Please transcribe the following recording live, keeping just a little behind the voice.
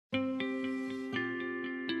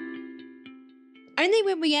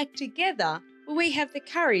Only when we act together will we have the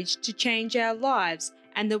courage to change our lives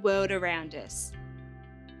and the world around us.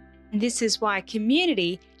 And this is why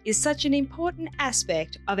community is such an important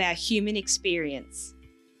aspect of our human experience.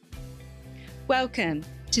 Welcome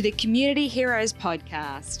to the Community Heroes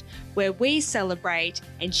podcast, where we celebrate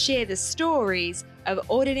and share the stories of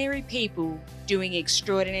ordinary people doing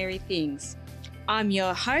extraordinary things. I'm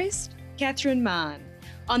your host, Catherine Mann.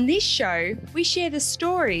 On this show, we share the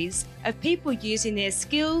stories of people using their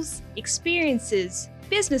skills, experiences,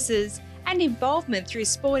 businesses, and involvement through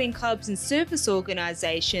sporting clubs and service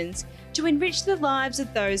organisations to enrich the lives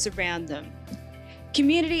of those around them.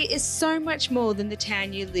 Community is so much more than the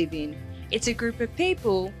town you live in. It's a group of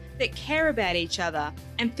people that care about each other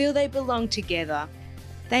and feel they belong together.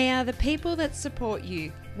 They are the people that support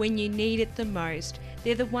you when you need it the most.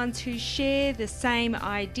 They're the ones who share the same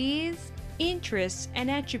ideas, interests, and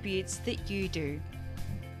attributes that you do.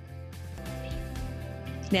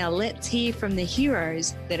 Now let's hear from the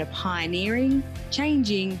heroes that are pioneering,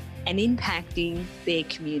 changing, and impacting their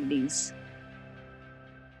communities.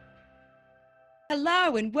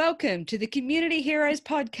 Hello and welcome to the Community Heroes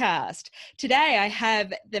podcast. Today I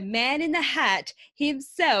have the man in the hat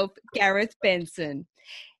himself, Gareth Benson.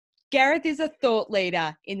 Gareth is a thought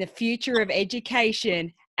leader in the future of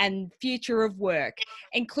education and future of work,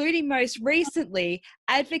 including most recently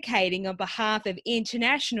advocating on behalf of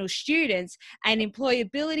international students and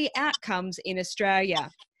employability outcomes in Australia.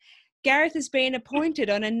 Gareth has been appointed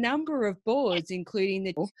on a number of boards, including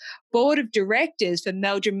the Board of Directors for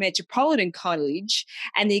Melbourne Metropolitan College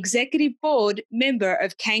and the Executive Board member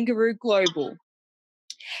of Kangaroo Global.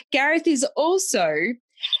 Gareth is also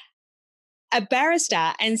a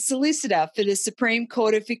barrister and solicitor for the Supreme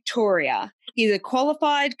Court of Victoria. He's a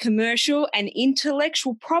qualified commercial and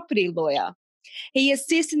intellectual property lawyer. He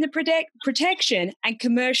assists in the protection and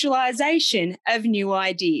commercialisation of new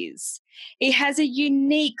ideas. He has a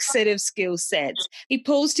unique set of skill sets. He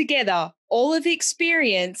pulls together all of the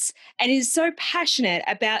experience and is so passionate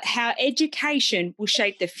about how education will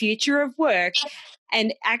shape the future of work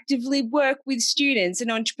and actively work with students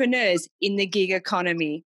and entrepreneurs in the gig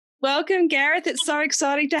economy. Welcome, Gareth. It's so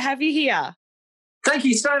exciting to have you here. Thank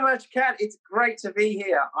you so much, Kat. It's great to be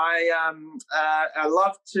here. I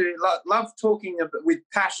love talking with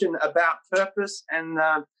passion about purpose, and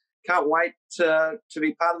can't wait to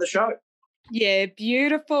be part of the show. Yeah,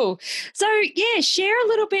 beautiful. So, share a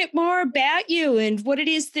little bit more about you and what it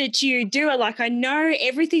is that you do. Like, I know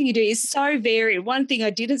everything you do is so varied. One thing I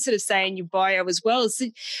didn't sort of say in your bio as well is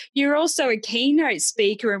that you're also a keynote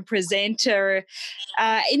speaker and presenter,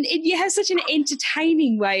 and you have such an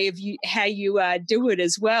entertaining way of how you do it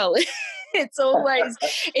as well. It's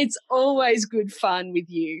always good fun with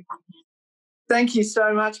you. Thank you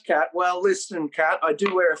so much, Kat. Well, listen, Kat, I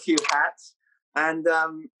do wear a few hats. And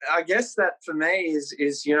I guess that for me is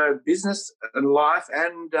business and life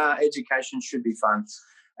and education should be fun.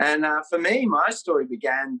 And for me, my story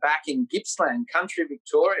began back in Gippsland, country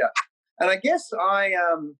Victoria. And I guess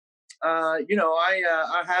I'm the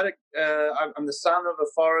son of a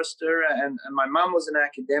forester, and my mum was an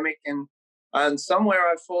academic, and somewhere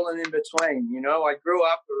I've fallen in between. You know, I grew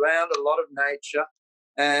up around a lot of nature.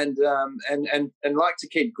 And like to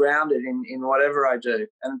keep grounded in whatever I do,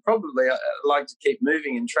 and probably I like to keep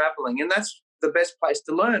moving and traveling, and that's the best place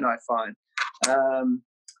to learn, I find. I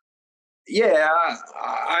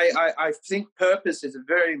think purpose is a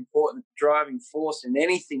very important driving force in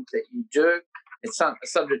anything that you do. It's a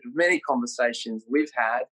subject of many conversations we've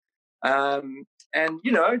had. And,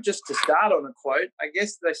 just to start on a quote, I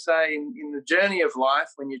guess they say in the journey of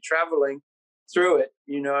life, when you're traveling through it,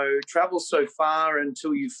 travel so far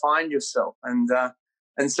until you find yourself. And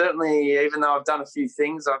certainly, even though I've done a few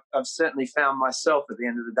things, I've certainly found myself at the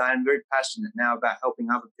end of the day. I'm very passionate now about helping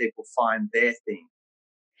other people find their thing.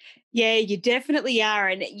 Yeah, you definitely are.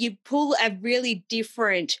 And you pull a really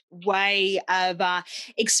different way of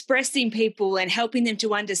expressing people and helping them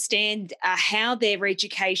to understand how their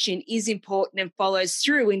education is important and follows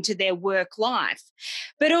through into their work life.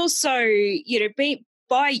 But also,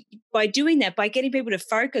 by doing that, by getting people to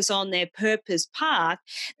focus on their purpose path,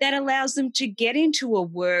 that allows them to get into a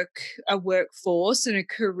workforce and a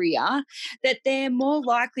career that they're more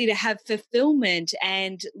likely to have fulfillment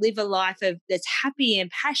and live a life that's happy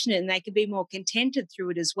and passionate, and they can be more contented through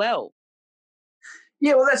it as well.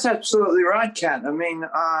 Yeah, well, that's absolutely right, Kat. I mean,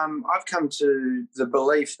 I've come to the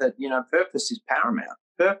belief that, purpose is paramount.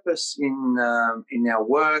 Purpose in our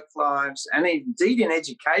work lives and indeed in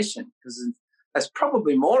education, because that's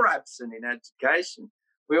probably more absent in education.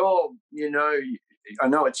 We all, I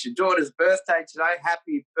know it's your daughter's birthday today.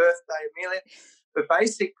 Happy birthday, Amelia. But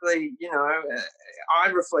basically, I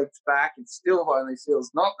reflect back, it still only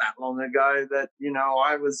feels not that long ago that,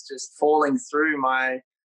 I was just falling through my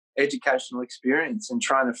educational experience and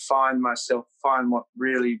trying to find myself, find what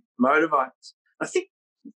really motivates. I think,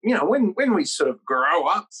 when we sort of grow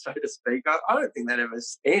up, so to speak, I don't think that ever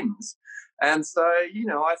ends. And so,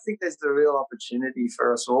 I think there's the real opportunity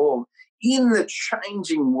for us all in the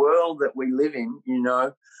changing world that we live in,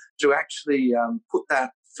 to actually put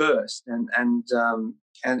that first. I'm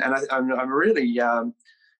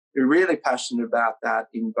really passionate about that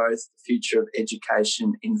in both the future of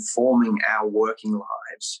education informing our working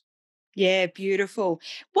lives. Yeah, beautiful.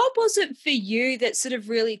 What was it for you that sort of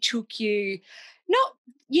really took you, not,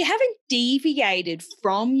 you haven't deviated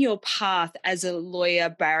from your path as a lawyer,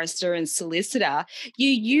 barrister, and solicitor. You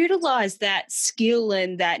utilise that skill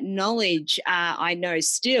and that knowledge, I know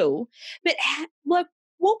still. But what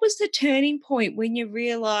was the turning point when you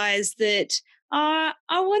realised that I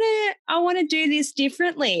want to do this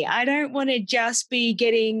differently. I don't want to just be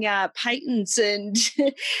getting patents and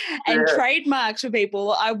and Yeah. trademarks for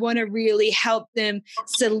people. I want to really help them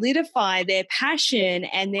solidify their passion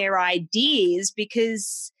and their ideas,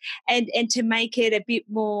 because and to make it a bit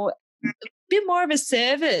more of a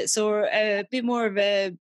service, or a bit more of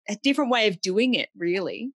a different way of doing it,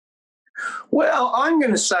 really. Well, I'm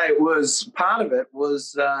going to say part of it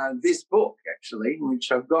was this book, actually,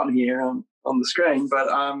 which I've got here on the screen. But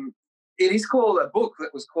it is called a book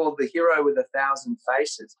that was called The Hero with a Thousand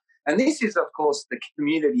Faces. And this is, of course, the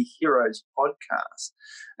Community Heroes podcast.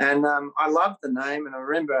 And I love the name, and I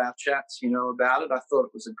remember our chats, about it. I thought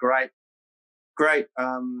it was a great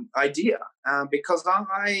idea because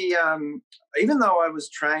I even though I was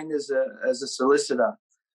trained as a solicitor,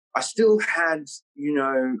 I still had,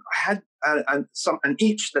 I had an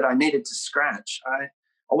itch that I needed to scratch. I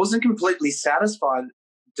wasn't completely satisfied,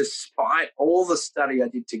 despite all the study I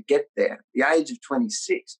did to get there, at the age of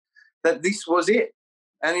 26, that this was it.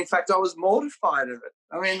 And in fact, I was mortified of it.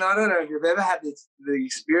 I mean, I don't know if you've ever had the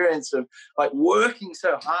experience of like working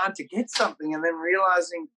so hard to get something and then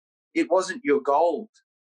realizing it wasn't your gold.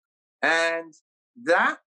 And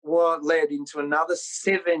that what led into another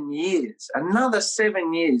 7 years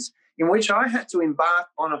in which I had to embark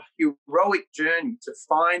on a heroic journey to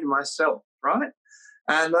find myself, right?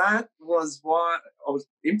 And that was why I was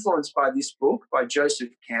influenced by this book by Joseph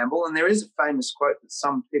Campbell. And there is a famous quote that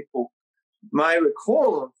some people may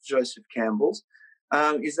recall of Joseph Campbell's,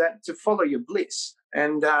 is that to follow your bliss.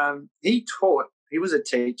 And he was a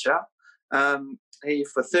teacher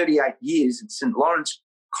for 38 years at St. Lawrence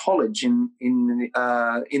College in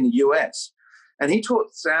the US, and he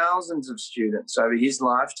taught thousands of students over his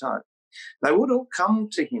lifetime. They would all come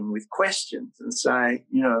to him with questions and say,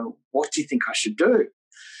 what do you think I should do?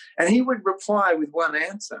 And he would reply with one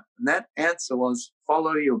answer, and that answer was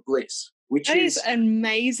follow your bliss, which is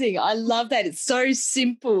amazing. I love that. It's so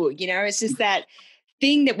simple. It's just that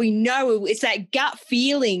thing that we know, it's that gut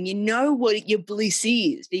feeling, what your bliss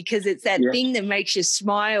is, because it's that thing that makes you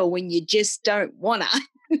smile when you just don't want to.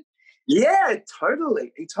 Yeah,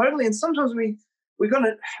 totally. And sometimes we've got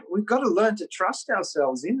to learn to trust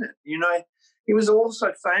ourselves in it. He was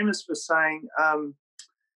also famous for saying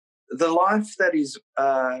the life that is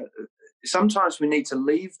sometimes we need to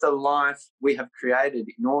leave the life we have created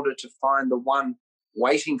in order to find the one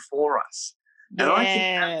waiting for us. Yeah, and I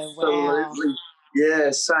can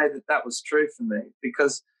absolutely say that was true for me,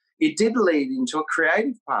 because it did lead into a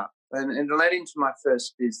creative path and it led into my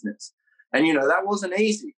first business. And, that wasn't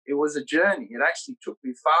easy. It was a journey. It actually took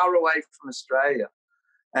me far away from Australia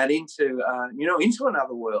and into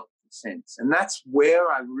another world, in a sense. And that's where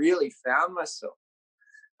I really found myself.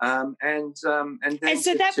 And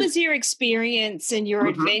so that was your experience and your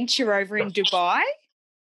adventure over in Dubai?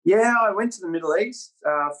 Yeah, I went to the Middle East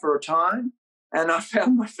for a time, and I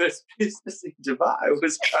found my first business in Dubai. It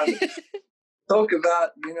was kind of talk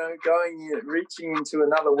about, reaching into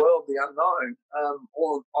another world, the unknown.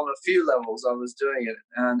 On a few levels, I was doing it,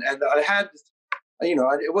 and I had,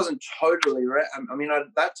 it wasn't totally.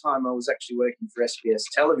 At that time, I was actually working for SBS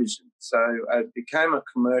Television, so I became a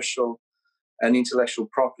commercial and intellectual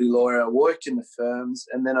property lawyer. I worked in the firms,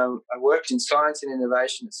 and then I worked in science and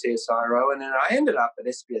innovation at CSIRO, and then I ended up at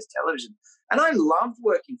SBS Television, and I loved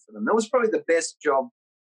working for them. It was probably the best job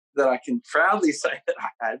that I can proudly say that I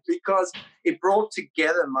had, because it brought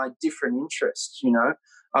together my different interests.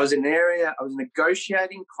 I was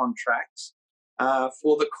negotiating contracts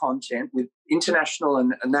for the content with international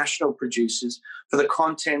and national producers for the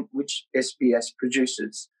content which SBS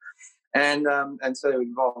produces. And so it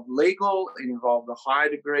involved legal, it involved a high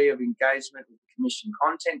degree of engagement with the commission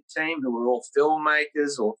content team, who were all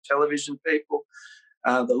filmmakers or television people,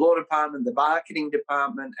 the law department, the marketing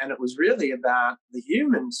department, and it was really about the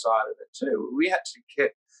human side of it too. We had to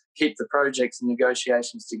keep the projects and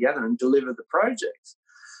negotiations together and deliver the projects.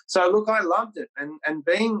 So, look, I loved it. And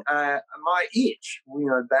being my itch,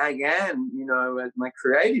 Bagan, my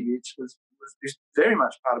creative itch was very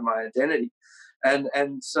much part of my identity.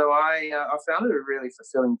 And so I found it a really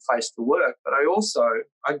fulfilling place to work, but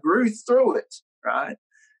I grew through it, right?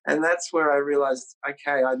 And that's where I realized,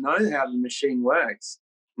 okay, I know how the machine works.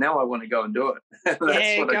 Now I want to go and do it.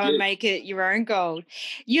 Yeah, go and make it your own gold.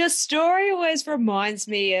 Your story always reminds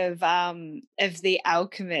me of The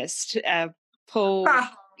Alchemist, Paul.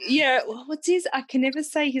 Yeah, what's his? I can never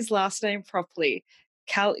say his last name properly.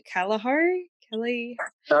 Kelly.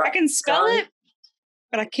 I can spell it,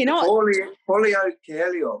 but I cannot. Paulo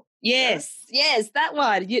Coelho. Yes, that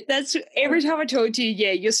one. That's every time I talk to you.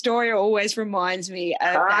 Yeah, your story always reminds me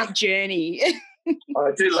of that journey.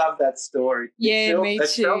 I do love that story. Yeah, me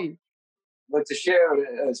too. But to share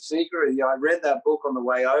a secret, I read that book on the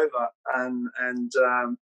way over, and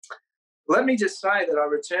let me just say that I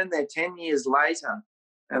returned there 10 years later,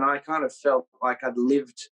 and I kind of felt like I'd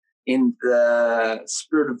lived in the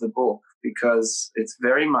spirit of the book, because it's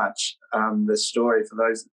very much the story, for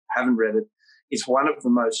those that haven't read it, it's one of the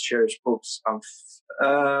most cherished books of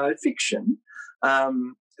fiction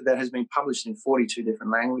that has been published in 42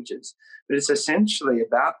 different languages. But it's essentially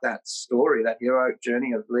about that story, that heroic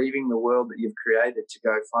journey of leaving the world that you've created to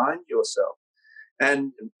go find yourself.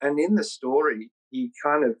 And in the story, he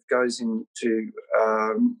kind of goes into,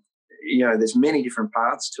 there's many different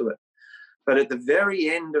parts to it. But at the very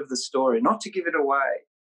end of the story, not to give it away,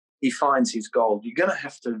 he finds his gold. You're going to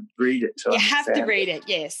have to read it to have to read it,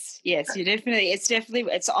 yes.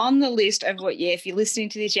 It's on the list of if you're listening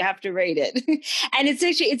to this, you have to read it. And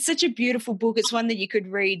it's such a beautiful book. It's one that you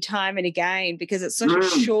could read time and again, because it's such a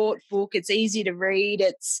short book. It's easy to read.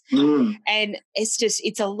 And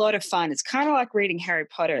it's a lot of fun. It's kind of like reading Harry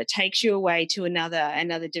Potter. It takes you away to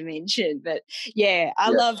another dimension. But I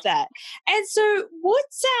love that. And so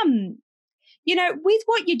what's with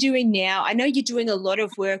what you're doing now, I know you're doing a lot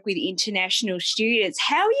of work with international students.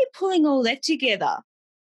 How are you pulling all that together?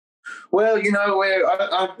 Well,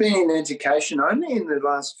 I've been in education only in the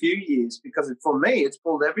last few years, because for me, it's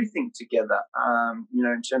pulled everything together,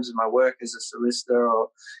 in terms of my work as a solicitor or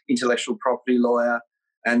intellectual property lawyer,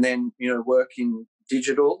 and then, work in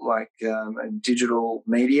digital, like digital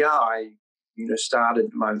media. I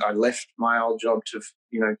left my old job to,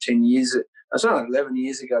 11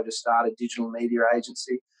 years ago to start a digital media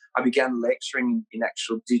agency. I began lecturing in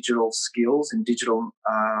actual digital skills and digital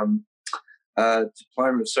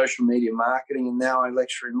diploma of social media marketing, and now I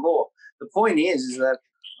lecture in law. The point is that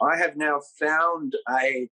I have now found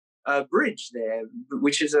a bridge there,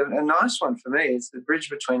 which is a nice one for me. It's the bridge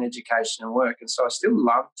between education and work, and so I still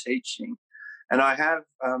love teaching. And I have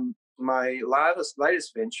my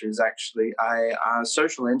latest venture is actually a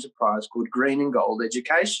social enterprise called Green and Gold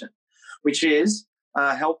Education, which is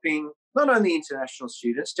helping not only international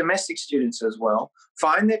students, domestic students as well,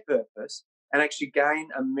 find their purpose and actually gain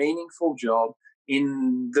a meaningful job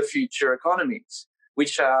in the future economies,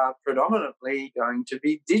 which are predominantly going to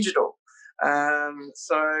be digital.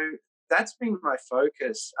 So that's been my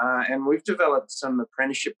focus. And we've developed some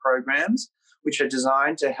apprenticeship programs which are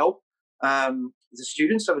designed to help the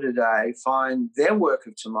students of today find their work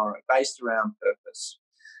of tomorrow based around purpose.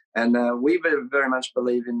 And we very much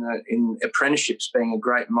believe in apprenticeships being a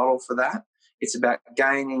great model for that. It's about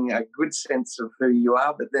gaining a good sense of who you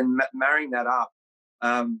are, but then marrying that up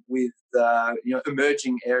with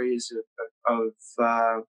emerging areas of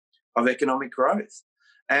economic growth.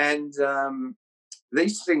 And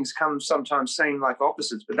these things sometimes seem like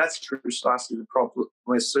opposites, but that's precisely the problem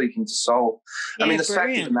we're seeking to solve. Yeah, the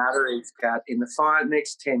fact of the matter is, Kat, in the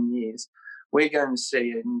next 10 years, we're going to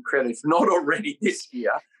see an incredible, if not already this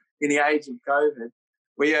year, in the age of COVID,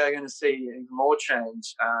 we are going to see more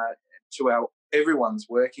change to everyone's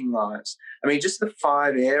working lives. Just the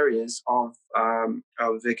 5 areas of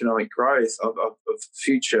economic growth, of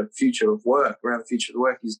future of work, around the future of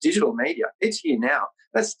work, is digital media. It's here now.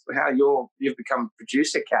 That's how you've become a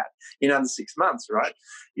producer, Kat, in under 6 months, right?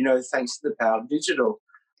 Thanks to the power of digital.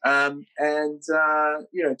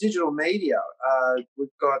 Digital media,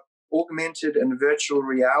 we've got augmented and virtual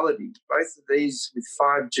reality. Both of these with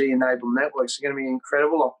 5G enabled networks are going to be an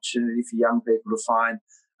incredible opportunity for young people to find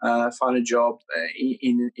a job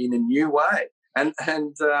in a new way. And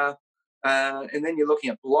And then you're looking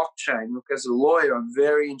at blockchain. Look, as a lawyer, I'm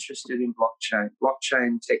very interested in blockchain.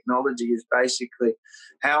 Blockchain technology is basically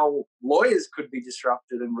how lawyers could be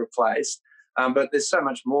disrupted and replaced. But there's so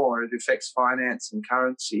much more. It affects finance and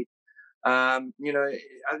currency.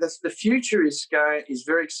 The future is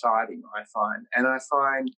very exciting, I find. And I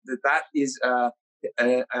find that is a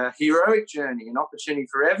heroic journey, an opportunity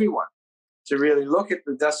for everyone to really look at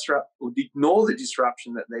ignore the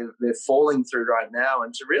disruption that they're falling through right now,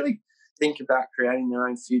 and to really think about creating their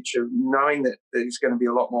own future, knowing that there's going to be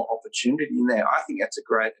a lot more opportunity in there. I think that's a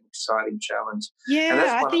great and exciting challenge.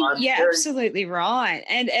 Yeah, I think you're absolutely right.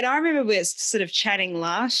 And I remember we were sort of chatting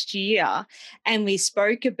last year, and we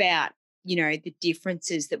spoke about, the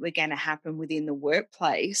differences that were going to happen within the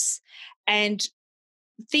workplace, and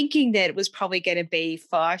thinking that it was probably going to be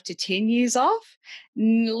 5 to 10 years off.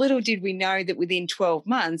 Little did we know that within 12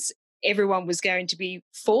 months, everyone was going to be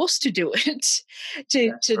forced to do it,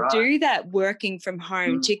 to do that working from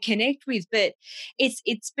home, to connect with. But it's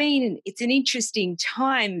an interesting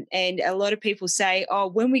time, and a lot of people say, oh,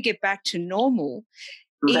 when we get back to normal,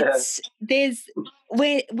 we're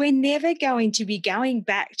never going to be going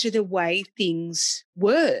back to the way things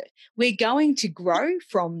were. We're going to grow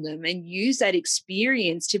from them and use that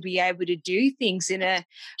experience to be able to do things in a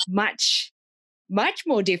much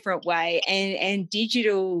more different way, and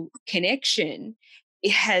digital connection,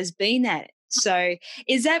 it has been that. So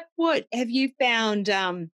is that what have you found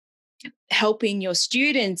helping your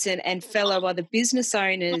students and fellow other business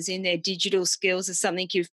owners in their digital skills is something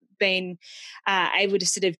you've been able to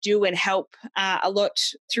sort of do and help a lot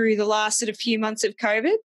through the last sort of few months of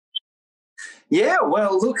COVID? Yeah,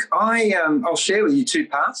 well, look, I'll share with you two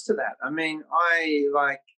parts to that. I mean, I,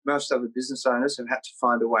 like most other business owners, have had to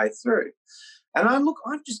find a way through. And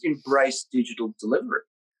I've just embraced digital delivery.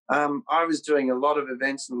 I was doing a lot of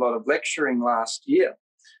events and a lot of lecturing last year.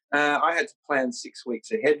 I had to plan 6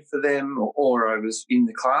 weeks ahead for them, or I was in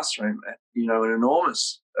the classroom at, an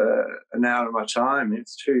enormous amount of my time.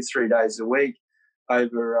 It's 2-3 days a week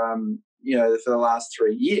over, for the last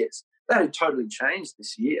 3 years. That had totally changed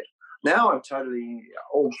this year. Now I'm totally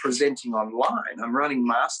all presenting online. I'm running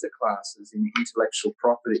masterclasses in intellectual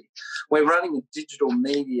property. We're running a digital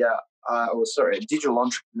media, a digital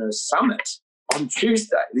entrepreneur summit on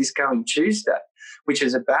Tuesday, this coming Tuesday, which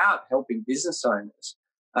is about helping business owners.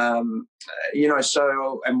 And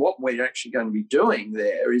what we're actually going to be doing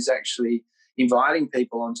there is actually inviting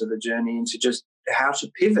people onto the journey into just how to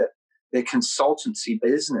pivot their consultancy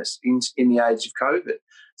business in the age of COVID.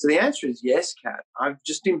 So the answer is yes, Kat. I've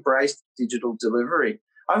just embraced digital delivery.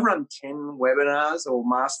 I've run 10 webinars or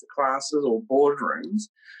masterclasses or boardrooms.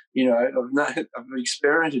 I've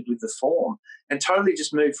experimented with the form and totally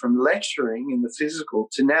just moved from lecturing in the physical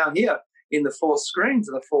to now here in the 4 screens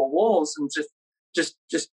and the 4 walls, and just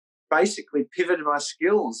basically pivoted my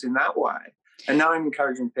skills in that way. And now I'm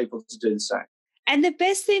encouraging people to do the same. And the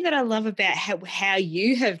best thing that I love about how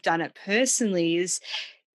you have done it personally is,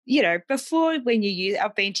 before when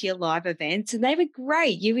I've been to your live events and they were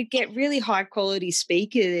great. You would get really high quality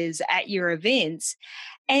speakers at your events.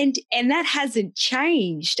 And that hasn't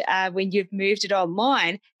changed when you've moved it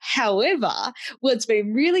online. However, what's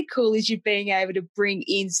been really cool is you've been able to bring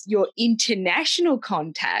in your international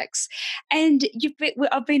contacts, and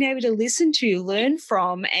I've been able to listen to, learn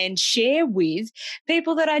from, and share with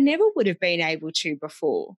people that I never would have been able to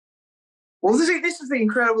before. Well, this is the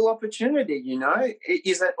incredible opportunity,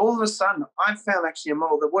 is that all of a sudden I've found actually a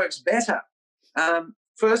model that works better.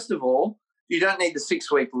 First of all, you don't need the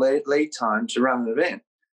 6-week lead time to run an event.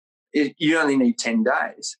 You only need 10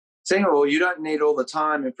 days. Second of all, you don't need all the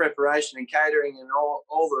time and preparation and catering and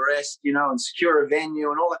all the rest, and secure a venue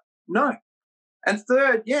and all that. No. And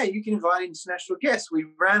third, you can invite international guests. We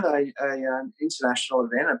ran an international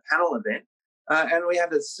event, a panel event, and we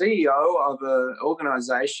had a CEO of an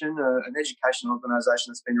organisation, an educational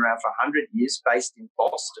organisation that's been around for 100 years, based in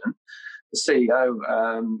Boston. The CEO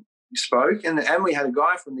spoke, and we had a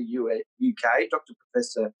guy from the UK, Dr.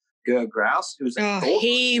 Professor Ger Grouse, who was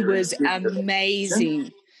he was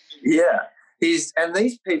amazing. Yeah, and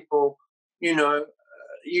these people, you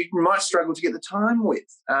might struggle to get the time with,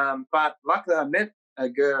 but luckily I met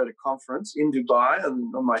Ger at a conference in Dubai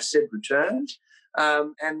on my said return,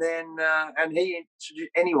 and he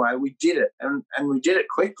anyway we did it, and we did it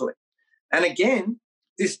quickly. And again,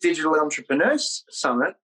 this Digital Entrepreneurs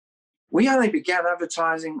Summit, we only began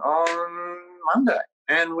advertising on Monday.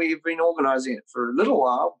 And we've been organising it for a little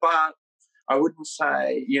while, but I wouldn't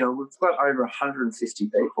say, we've got over 150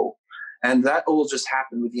 people. And that all just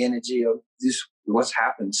happened with the energy of what's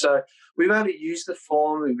happened. So we've been able to use the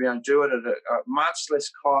form, we've been able to do it at a much less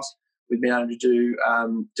cost. We've been able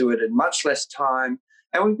to do it in much less time.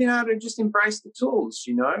 And we've been able to just embrace the tools,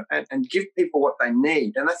 and give people what they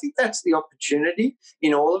need. And I think that's the opportunity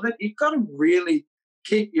in all of it. You've got to really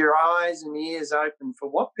keep your eyes and ears open for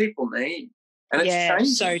what people need. And it's changing.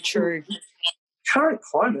 So true. Current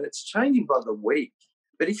climate, it's changing by the week.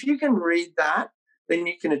 But if you can read that, then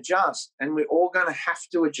you can adjust. And we're all going to have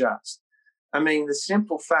to adjust. I mean, the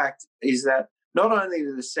simple fact is that not only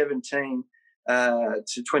are the 17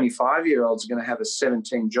 to 25-year-olds going to have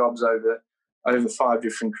 17 jobs over 5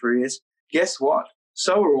 different careers, guess what?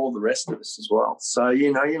 So are all the rest of us as well. So,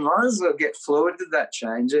 you might as well get fluid to that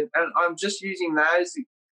change. And I'm just using those,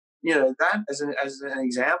 that as an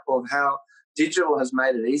example of how digital has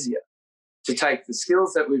made it easier to take the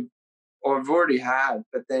skills that we've already had,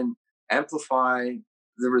 but then amplify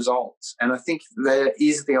the results. And I think there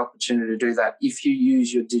is the opportunity to do that if you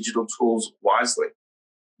use your digital tools wisely.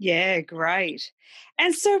 Yeah, great.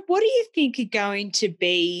 And so what do you think are going to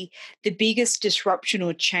be the biggest disruption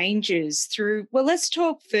or changes through, well, let's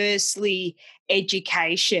talk firstly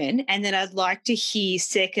education, and then I'd like to hear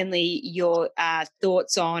secondly your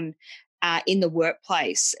thoughts on in the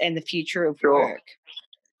workplace and the future of work.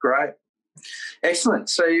 Great. Excellent.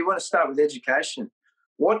 So you want to start with education.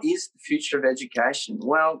 What is the future of education?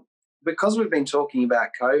 Well, because we've been talking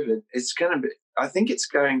about COVID, I think it's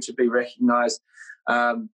going to be recognised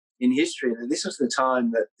in history that this was the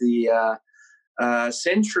time that the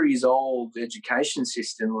centuries-old education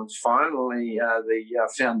system was finally the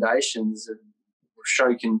foundations were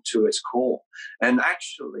shaken to its core. And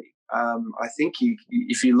actually, I think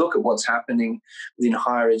if you look at what's happening within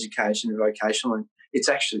higher education and vocational, it's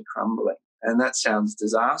actually crumbling. And that sounds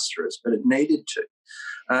disastrous, but it needed to.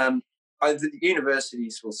 The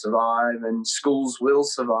universities will survive and schools will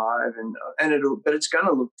survive, but it's going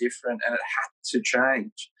to look different, and it had to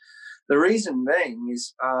change. The reason being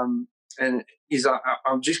is, I'm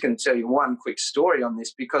just going to tell you one quick story on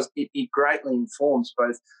this because it greatly informs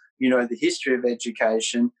both, the history of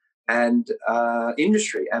education and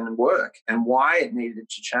industry and work and why it needed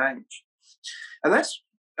to change. And that's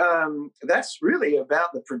really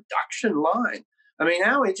about the production line. I mean,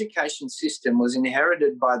 our education system was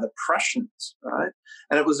inherited by the Prussians, right?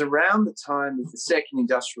 And it was around the time of the Second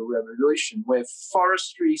Industrial Revolution where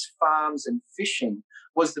forestry, farms and fishing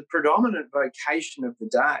was the predominant vocation of the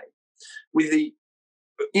day. With the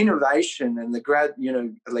innovation and the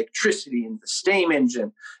electricity and the steam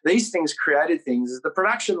engine, these things created things as the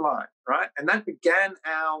production line, right? And that began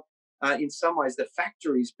in some ways, the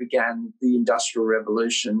factories began the Industrial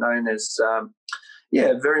Revolution, very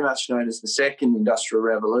much known as the Second Industrial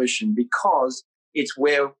Revolution, because it's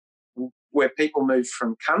where people moved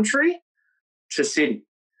from country to city.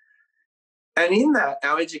 And in that,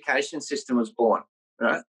 our education system was born,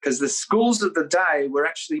 right? Because the schools of the day were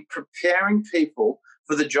actually preparing people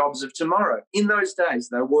for the jobs of tomorrow. In those days,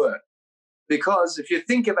 they were. Because if you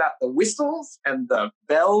think about the whistles and the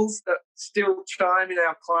bells that still chime in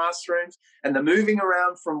our classrooms and the moving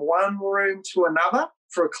around from one room to another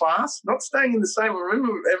for a class, not staying in the same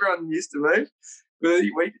room, everyone used to move,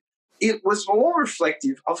 it was all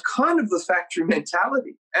reflective of kind of the factory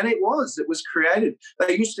mentality. And it was created.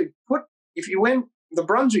 They used to the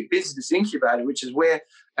Brunswick Business Incubator, which is where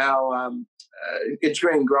our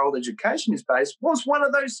Adrian Grold education is based, was one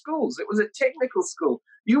of those schools. It was a technical school.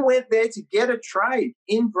 You went there to get a trade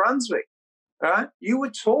in Brunswick, right? You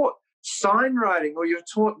were taught sign writing, or you were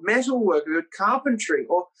taught metalwork, or carpentry,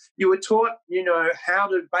 or you were taught, how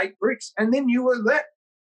to bake bricks. And then you were let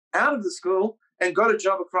out of the school and got a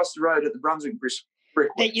job across the road at the Brunswick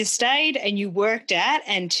Brickworks. That you stayed and you worked at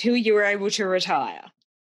until you were able to retire.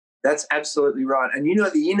 That's absolutely right. And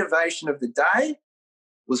the innovation of the day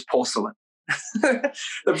was porcelain. The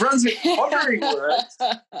Brunswick Pottery Works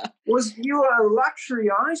was a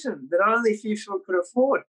luxury item that only few people could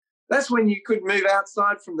afford. That's when you could move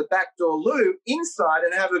outside from the back door loo inside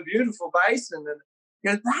and have a beautiful basin.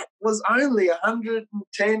 And that was only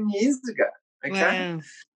 110 years ago. Okay. Wow.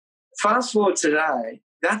 Fast forward today,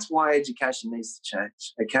 that's why education needs to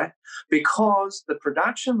change, okay? Because the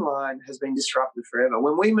production line has been disrupted forever.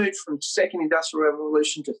 When we moved from Second Industrial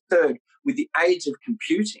Revolution to third with the age of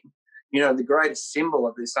computing, the greatest symbol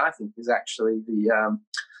of this, I think, is actually the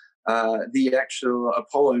actual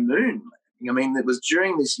Apollo moon. I mean, it was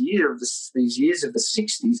during these years of the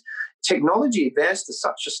 60s, technology advanced to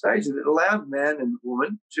such a stage that it allowed man and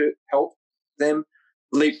woman to help them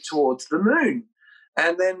leap towards the moon.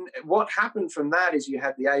 And then what happened from that is you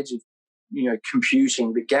had the age of,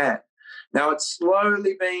 computing began. Now, it's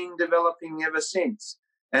slowly been developing ever since,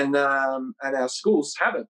 and our schools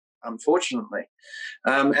haven't, unfortunately.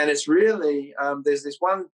 And it's really there's this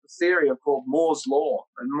one theory called Moore's law,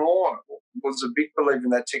 and Moore was a big believer in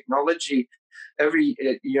that technology. Every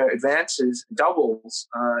advances doubles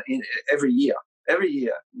in every year,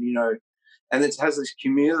 and it has this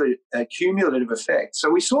cumulative effect. So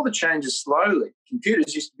we saw the changes slowly.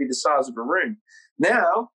 Computers used to be the size of a room.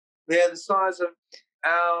 Now they're the size of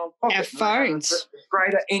our pocket. Our phones. A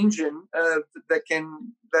greater engine than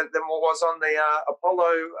what was on the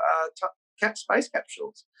Apollo space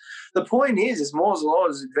capsules. The point is Moore's law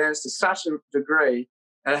has advanced to such a degree,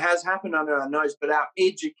 and it has happened under our nose, but our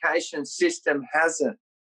education system hasn't.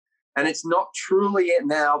 And it's not truly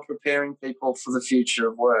now preparing people for the future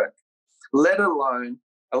of work, let alone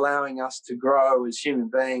allowing us to grow as human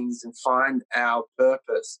beings and find our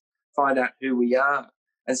purpose, find out who we are.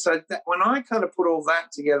 And so when I kind of put all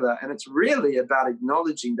that together, and it's really about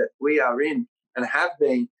acknowledging that we are in and have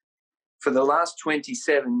been for the last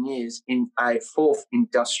 27 years in a fourth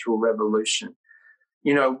industrial revolution.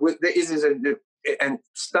 And it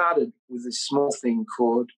started with this small thing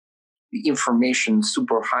called the information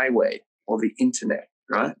superhighway or the internet,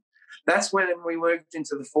 right? That's when we moved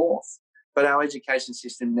into the fourth. But our education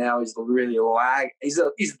system now is really is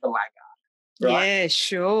the laggard, right? Yeah,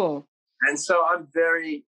 sure. And so I'm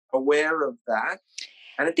very aware of that.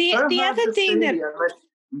 And it's the other thing that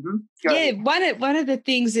Mm-hmm. One of the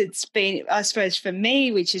things that's been, I suppose, for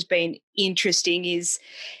me, which has been interesting is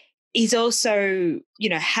also,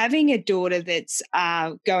 having a daughter that's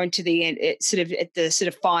going to the end, at the sort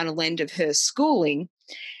of final end of her schooling.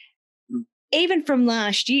 Even from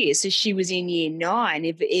last year, so she was in year 9,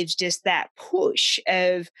 it's just that push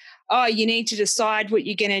of, you need to decide what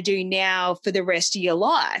you're going to do now for the rest of your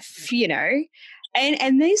life,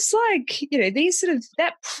 And these these sort of,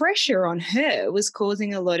 that pressure on her was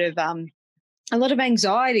causing a lot of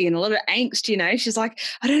anxiety and a lot of angst, She's like,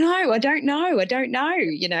 I don't know. And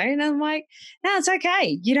I'm like, no, it's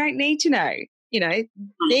okay. You don't need to know.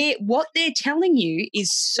 What they're telling you is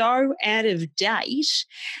so out of date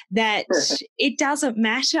that it doesn't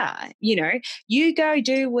matter. You go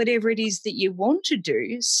do whatever it is that you want to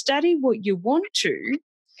do, study what you want to,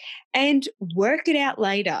 and work it out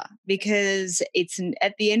later, because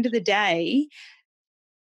at the end of the day,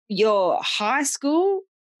 your high school,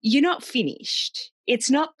 you're not finished. It's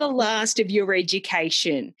not the last of your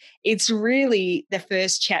education. It's really the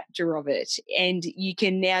first chapter of it. And you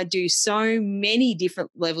can now do so many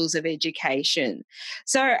different levels of education.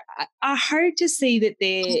 So I hope to see that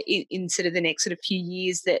there in sort of the next sort of few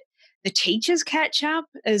years that the teachers catch up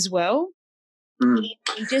as well, in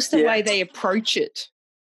just the way they approach it.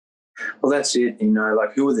 Well, that's it.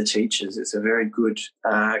 Who are the teachers? It's a very good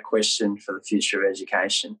question for the future of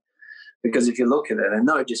education. Because if you look at it, and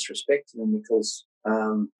no disrespect to them, because,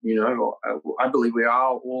 I believe we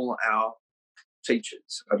are all our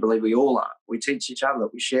teachers. I believe we all are. We teach each other.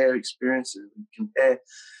 We share experiences. We compare.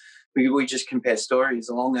 We just compare stories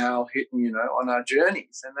along our, on our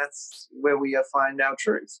journeys, and that's where we find our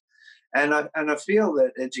truth. And I feel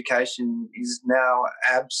that education is now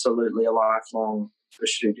absolutely a lifelong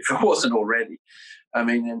pursuit, if it wasn't already. I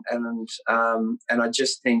mean, and I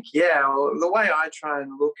just think, the way I try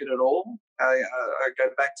and look at it all, I go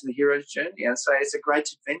back to the hero's journey and say it's a great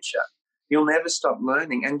adventure. You'll never stop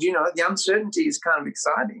learning. And, the uncertainty is kind of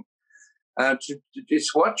exciting.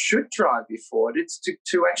 It's what should drive you forward. It's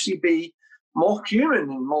to actually be more human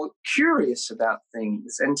and more curious about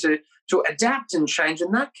things, and to adapt and change.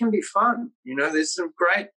 And that can be fun. There's some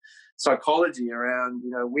great psychology around,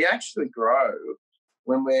 we actually grow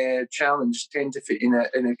when we're challenged 10 to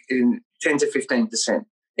 15%.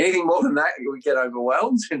 Anything more than that, we get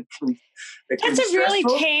overwhelmed. And that's a really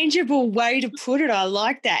tangible way to put it. I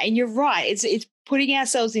like that. And you're right. It's putting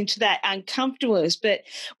ourselves into that uncomfortableness, but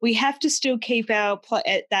we have to still keep at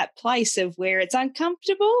that place of where it's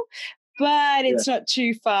uncomfortable, but it's not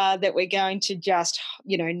too far that we're going to just,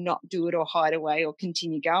 not do it or hide away or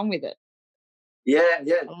continue going with it. Yeah.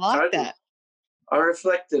 I like totally. that. I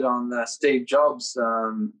reflected on Steve Jobs'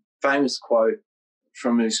 famous quote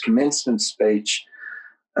from his commencement speech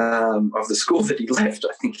of the school that he left.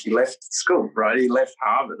 I think he left school, right? He left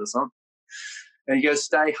Harvard or something. And he goes,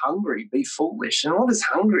 stay hungry, be foolish. And what is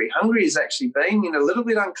hungry? Hungry is actually being a little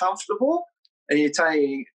bit uncomfortable, and you're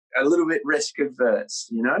taking a little bit risk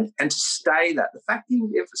averse, and to stay that. The fact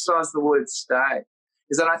you emphasize the word stay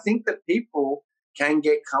is that I think that people can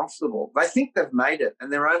get comfortable. They think they've made it,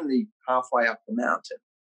 and they're only halfway up the mountain,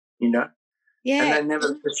 Yeah. And they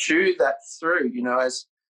never pursue that through, as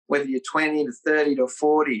whether you're 20 to 30 to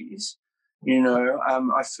 40s,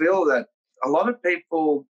 I feel that a lot of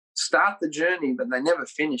people start the journey, but they never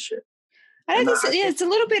finish it. It's a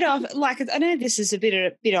little bit of, I know this is a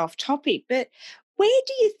bit off topic, but Where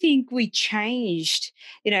do you think we changed?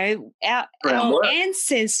 You know, Around our work.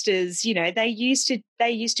 ancestors, you know, they used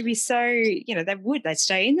to be so, you know, they'd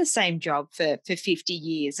stay in the same job for 50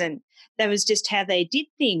 years, and that was just how they did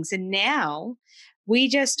things. And now we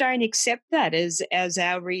just don't accept that as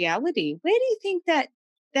our reality. Where do you think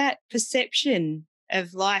that perception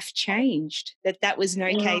of life changed? That was an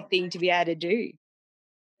okay Well, thing to be able to do?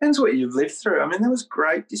 depends what you've lived through. I mean, there was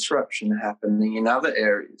great disruption happening in other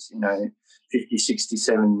areas, 50, 60,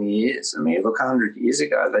 70 years. I mean, look, 100 years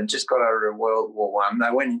ago, they just got over a World War One. They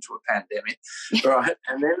went into a pandemic, right?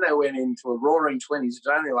 And then they went into a roaring 20s,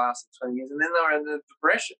 which only lasted 20 years. And then they were in the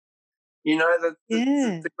Depression. Yeah.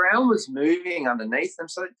 The ground was moving underneath them.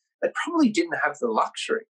 So they probably didn't have the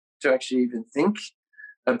luxury to actually even think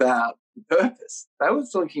about purpose. They were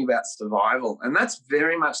thinking about survival. And that's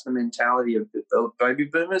very much the mentality of the baby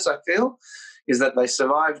boomers, I feel, is that they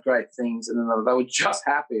survived great things and then they were just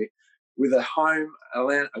happy with a home,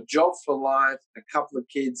 a job for life, a couple of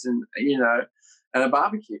kids, and and a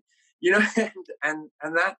barbecue. And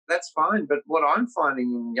that's fine. But what I'm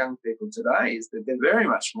finding in young people today is that they're very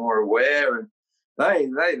much more aware, and they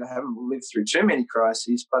haven't lived through too many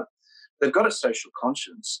crises, but they've got a social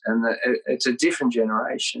conscience, and it's a different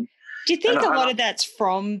generation. Do you And think a I, lot of that's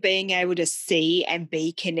from being able to see and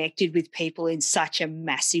be connected with people in such a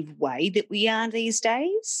massive way that we are these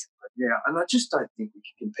days? yeah, and I just don't think we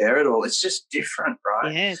can compare it all. It's just different,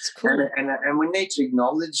 right? Yeah, it's And cool. and we need to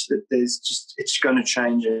acknowledge that it's going to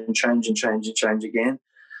change and change and change and change again.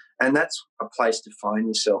 And that's a place to find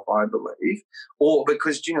yourself, I believe. Or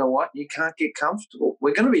because you know what, you can't get comfortable.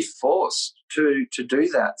 We're going to be forced to do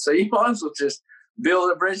that. So you might as well just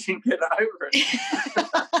build a bridge and get over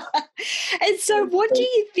it. And so, what do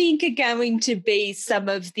you think are going to be some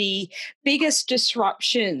of the biggest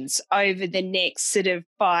disruptions over the next sort of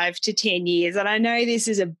 5 to 10 years? And I know this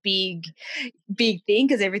is a big thing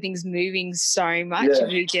because everything's moving so much, Yeah.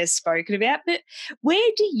 as we've just spoken about. But where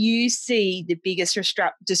do you see the biggest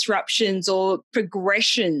disruptions or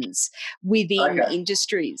progressions within Okay.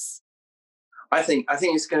 industries? I think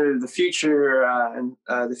it's going to the future, and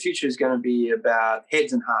the future is going to be about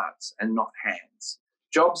heads and hearts and not hands.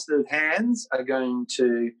 Jobs that hands are going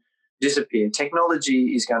to disappear.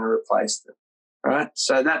 Technology is going to replace them, right?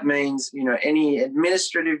 So that means any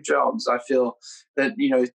administrative jobs. I feel that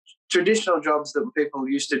traditional jobs that people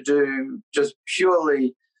used to do just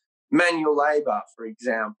purely manual labor, for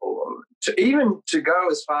example, or to go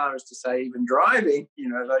as far as to say even driving.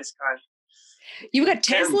 Those kind of You've got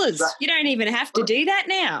can Teslas. You don't even have to do that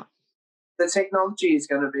now. the technology is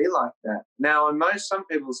going to be like that. Now, and some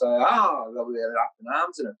people say, oh, they'll be up in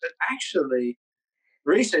arms in it. But actually,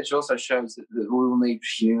 research also shows that we will need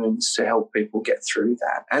humans to help people get through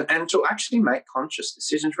that and to actually make conscious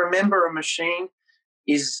decisions. Remember, a machine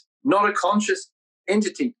is not a conscious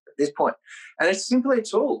entity at this point, and it's simply a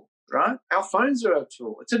tool, right? Our phones are a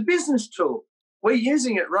tool. It's a business tool. We're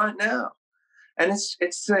using it right now. And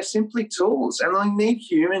they're simply tools, and they need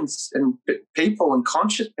humans and people and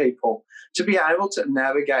conscious people to be able to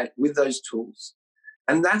navigate with those tools.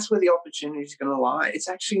 And that's where the opportunity is going to lie. It's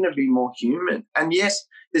actually going to be more human. And yes,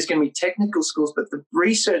 there's going to be technical skills, but the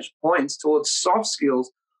research points towards soft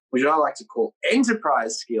skills, which I like to call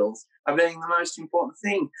enterprise skills, are being the most important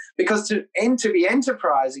thing. Because to be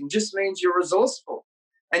enterprising just means you're resourceful,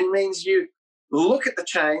 and it means you look at the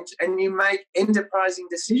change and you make enterprising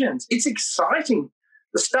decisions. It's exciting.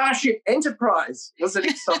 The Starship Enterprise was would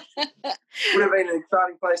have been an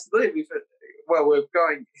exciting place to live if we're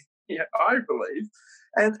going, I believe.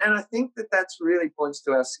 And I think that's really points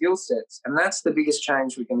to our skill sets. And that's the biggest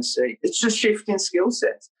change we're going to see. It's just shifting skill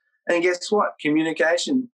sets. And guess what?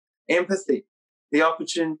 Communication, empathy, the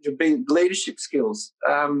opportunity to be leadership skills,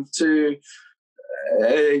 and to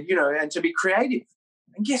be creative.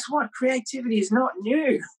 And guess what? Creativity is not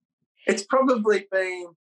new. It's probably been,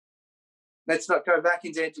 let's not go back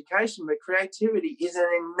into education, but creativity is an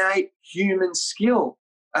innate human skill.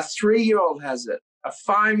 A 3-year-old has it, a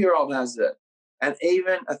 5-year-old has it, and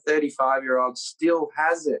even a 35-year-old still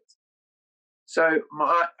has it. So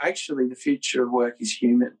actually the future of work is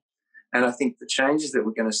human. And I think the changes that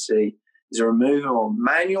we're going to see is a removal of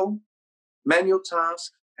manual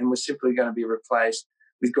tasks, and we're simply going to be replaced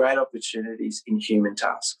with great opportunities in human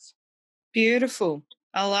tasks. Beautiful.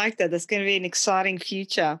 I like that. That's going to be an exciting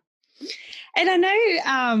future. And I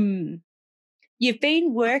know you've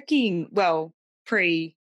been working, well,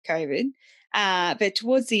 pre-COVID, but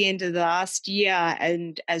towards the end of the last year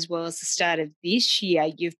and as well as the start of this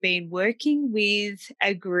year, you've been working with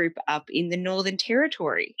a group up in the Northern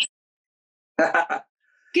Territory. Can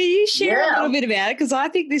you share a little bit about it? Because I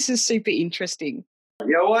think this is super interesting.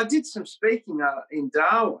 Yeah, well, I did some speaking in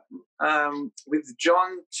Darwin with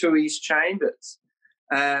John Tooheys Chambers,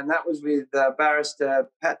 and that was with barrister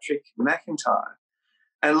Patrick McIntyre.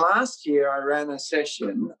 And last year I ran a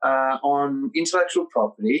session on intellectual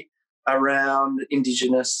property around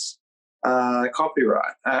Indigenous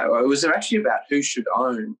copyright. It was actually about who should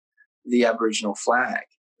own the Aboriginal flag,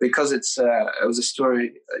 because it was a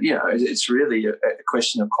story, it's really a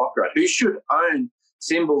question of copyright. Who should own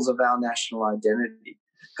symbols of our national identity?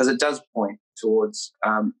 Because it does point towards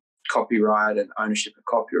copyright and ownership of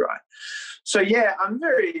copyright. So, yeah, I'm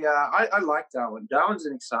very I like Darwin. Darwin's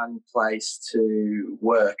an exciting place to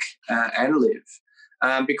work and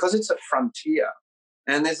live because it's a frontier.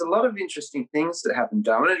 And there's a lot of interesting things that happen in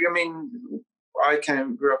Darwin. I mean, I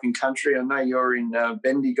grew up in country. I know you're in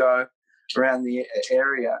Bendigo, around the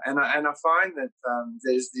area. And I find that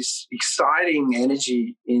there's this exciting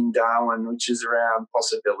energy in Darwin, which is around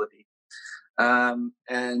possibility.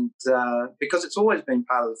 Because it's always been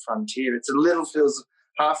part of the frontier, feels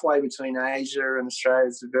halfway between Asia and Australia.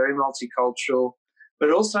 It's very multicultural,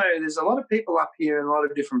 but also there's a lot of people up here in a lot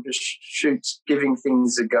of different pursuits giving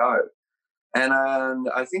things a go. And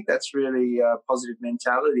I think that's really a positive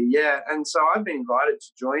mentality, yeah. And so I've been invited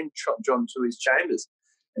to join John Tooheys Chambers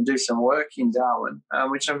and do some work in Darwin,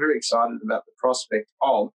 which I'm very excited about the prospect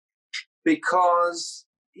of, because,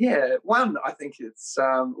 yeah, one, I think it's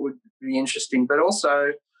would be interesting, but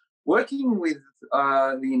also working with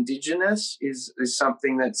the Indigenous is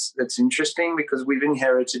something that's interesting, because we've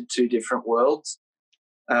inherited two different worlds.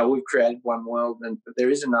 We've created one world, but there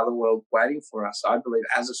is another world waiting for us, I believe,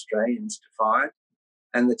 as Australians to find,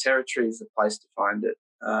 and the Territory is the place to find it.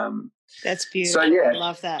 That's beautiful. So, yeah. I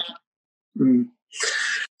love that.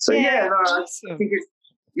 So, awesome. I think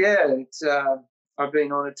it's I've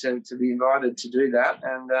been honoured to be invited to do that.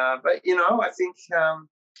 And but, I think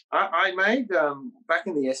I made, back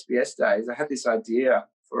in the SBS days, I had this idea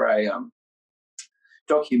for a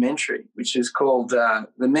documentary, which is called The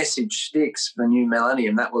Message Sticks for the New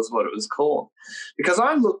Millennium. That was what it was called. Because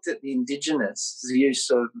I looked at the Indigenous use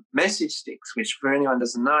of message sticks, which, for anyone who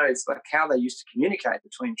doesn't know, it's like how they used to communicate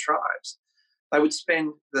between tribes.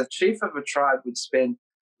 The chief of a tribe would spend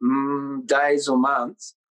days or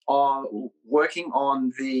months working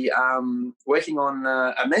on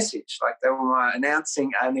a message. Like, they were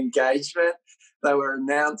announcing an engagement, they were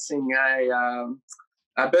announcing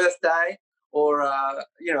a birthday, or a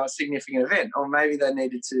significant event, or maybe they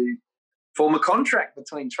needed to form a contract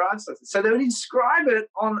between tribes. So they would inscribe it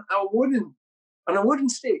on a wooden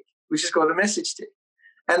stick, which is called a message stick,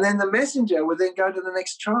 and then the messenger would then go to the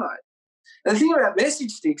next tribe. And the thing about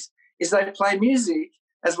message sticks is they play music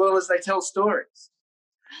as well as they tell stories.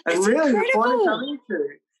 And it's really, incredible. The point I'm coming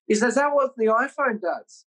to is that what the iPhone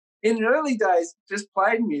does. In the early days, just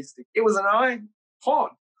played music. It was an iPod,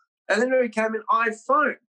 and then it became an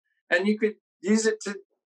iPhone, and you could use it to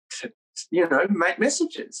make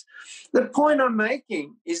messages. The point I'm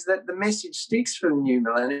making is that the message sticks for the new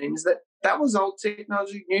millennium is that was old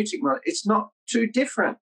technology, new technology. It's not too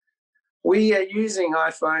different. We are using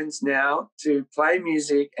iPhones now to play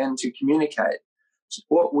music and to communicate. So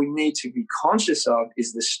what we need to be conscious of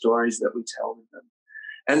is the stories that we tell with them.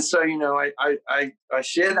 And so, I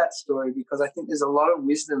share that story because I think there's a lot of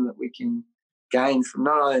wisdom that we can gain from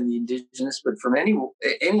not only the Indigenous, but from any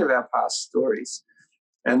of our past stories.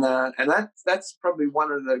 And that's probably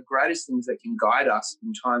one of the greatest things that can guide us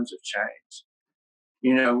in times of change.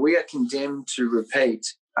 We are condemned to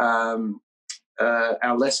repeat our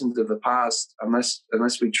lessons of the past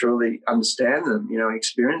unless we truly understand them,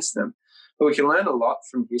 experience them. But we can learn a lot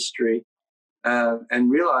from history and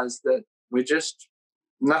realize that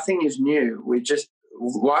nothing is new.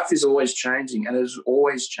 Life is always changing, and it has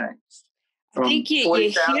always changed. I think you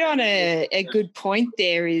hit on a good point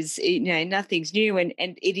there. Is nothing's new, and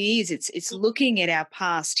it is. It's looking at our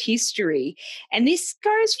past history, and this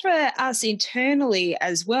goes for us internally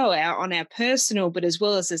as well, on our personal, but as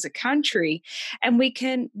well as a country. And we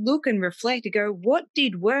can look and reflect and go, what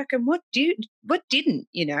did work and what didn't?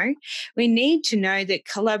 We need to know that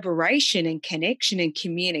collaboration and connection and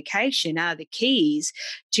communication are the keys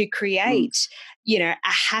to create, a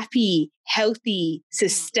happy, healthy,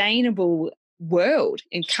 sustainable world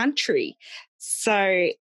and country. So,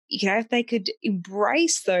 if they could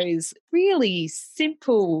embrace those really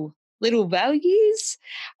simple little values,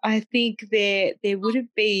 I think there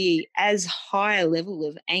wouldn't be as high a level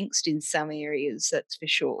of angst in some areas, that's for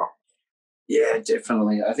sure. Yeah,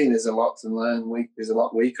 definitely. I think there's a lot to learn. There's a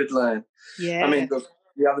lot we could learn. Yeah. I mean, the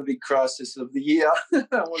other big crisis of the year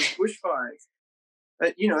was bushfires.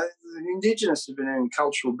 But, the Indigenous have been in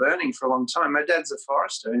cultural burning for a long time. My dad's a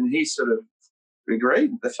forester, and he sort of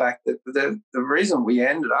agreed the fact that the reason we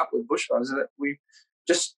ended up with bushfires is that we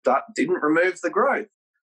just didn't remove the growth.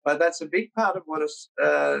 But that's a big part of what us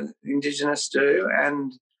Indigenous do,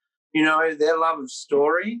 and their love of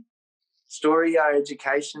story. Story are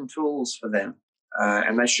education tools for them,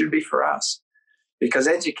 and they should be for us, because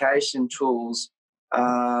education tools,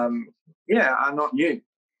 are not new,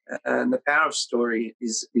 and the power of story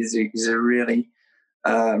is a really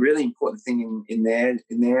really important thing in their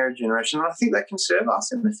generation, and I think that can serve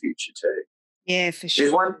us in the future too. Yeah, for sure.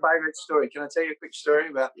 There's one favourite story. Can I tell you a quick story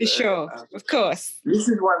about? For sure, of course. This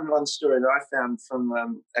is one story that I found from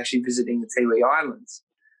actually visiting the Tiwi Islands,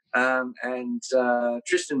 and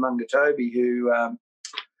Tristan Mungatobi,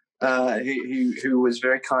 who was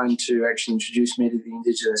very kind to actually introduce me to the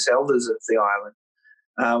Indigenous elders of the island.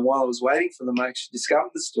 While I was waiting for them, I actually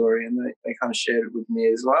discovered the story, and they kind of shared it with me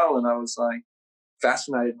as well. And I was like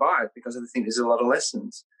fascinated by it, because I think there's a lot of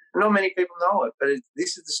lessons. Not many people know it, but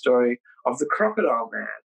this is the story of the Crocodile Man.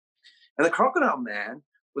 And the Crocodile Man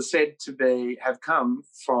was said to have come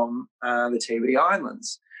from the Tiwi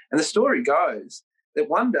Islands. And the story goes that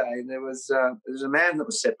one day there was a man that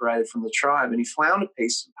was separated from the tribe, and he found a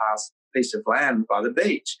piece of land by the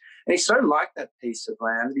beach. And he so liked that piece of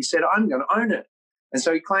land that he said, I'm going to own it. And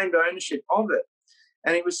so he claimed ownership of it.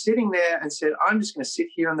 And he was sitting there and said, I'm just going to sit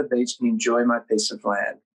here on the beach and enjoy my piece of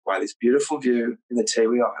land by this beautiful view in the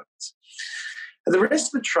Tiwi Islands. And the rest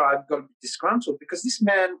of the tribe got disgruntled because this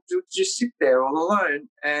man would just sit there all alone,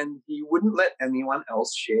 and he wouldn't let anyone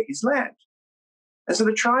else share his land. And so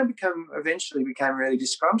the tribe eventually became really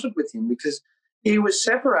disgruntled with him, because he was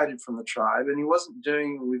separated from the tribe and he wasn't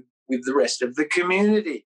doing with the rest of the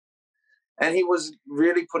community. And he was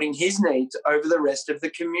really putting his needs over the rest of the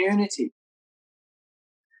community.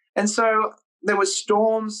 And so there were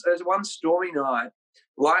storms. As one stormy night,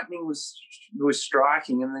 lightning was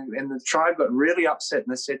striking, and the tribe got really upset,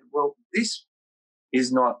 and they said, well, this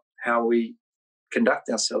is not how we conduct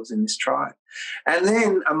ourselves in this tribe. And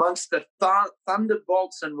then amongst the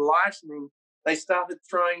thunderbolts and lightning, they started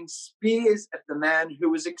throwing spears at the man who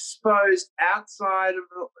was exposed outside of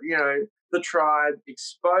the tribe,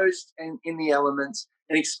 exposed in the elements,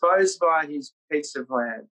 and exposed by his piece of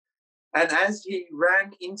land. And as he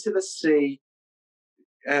ran into the sea,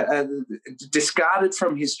 discarded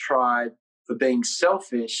from his tribe for being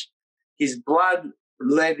selfish, his blood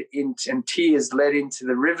and tears led into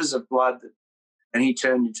the rivers of blood, and he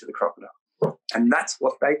turned into the crocodile. And that's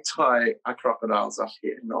what they tie our crocodiles up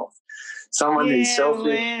here north. Someone who's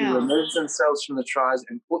selfish, who removes themselves from the tribes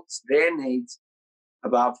and puts their needs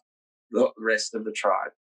above the rest of the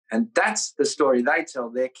tribe. And that's the story they tell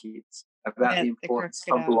their kids about the importance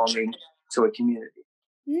of belonging to a community.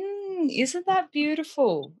 Isn't that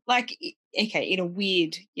beautiful? Like, okay, in a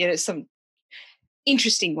weird, some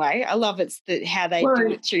interesting way. I love how they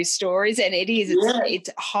do it through stories, and it's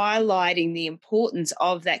highlighting the importance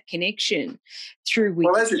of that connection through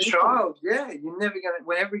with as a child, you're never going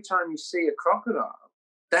to, every time you see a crocodile,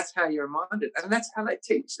 that's how you're reminded, and that's how they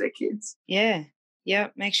teach their kids.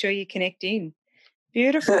 Make sure you connect in.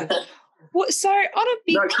 Beautiful. So on a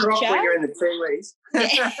big picture, croc when you're in the Tiwis. They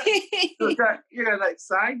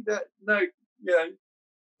say that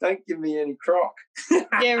don't give me any croc.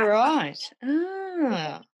 Yeah, right.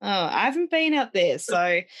 I haven't been up there,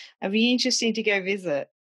 so it'd be interesting to go visit.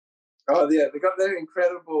 Oh yeah, they've got their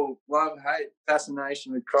incredible love-hate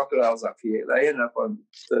fascination with crocodiles up here. They end up on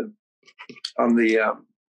the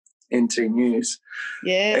NT News.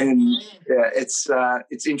 Yeah, and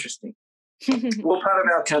it's interesting. Well, part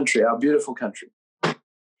of our country, our beautiful country.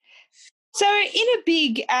 So in a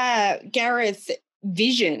big Gareth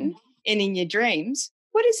vision and in your dreams,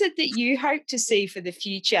 what is it that you hope to see for the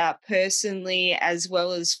future personally, as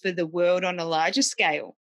well as for the world on a larger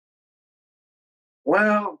scale?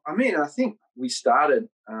 Well, I think we started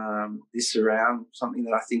this around something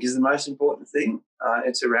that I think is the most important thing.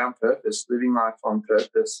 It's around purpose, living life on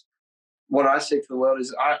purpose. What I see for the world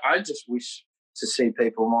is I just wish to see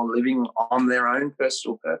people more living on their own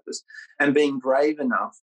personal purpose and being brave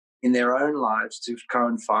enough in their own lives to go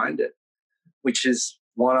and find it, which is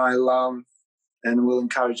what I love and will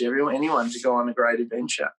encourage anyone to go on a great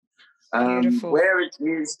adventure. Where it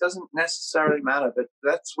is doesn't necessarily matter, but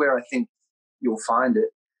that's where I think you'll find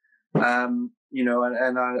it. And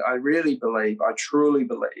I really believe, I truly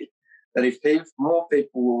believe that if more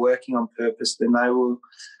people were working on purpose, then they will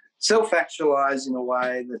self-actualize in a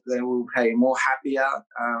way that they will be more happier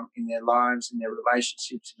in their lives, in their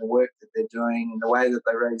relationships, in the work that they're doing, in the way that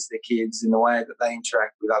they raise their kids, in the way that they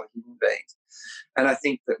interact with other human beings. And I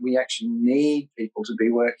think that we actually need people to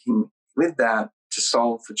be working with that to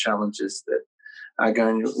solve the challenges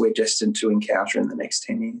we're destined to encounter in the next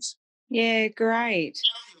 10 years. Yeah, great.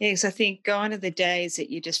 Yes, I think gone are the days that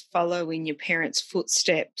you just follow in your parents'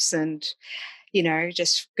 footsteps and,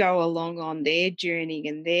 just go along on their journey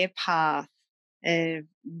and their path and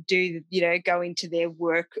go into their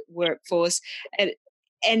workforce.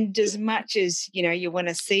 And as much as, you want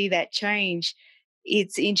to see that change,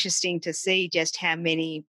 it's interesting to see just how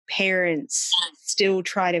many parents still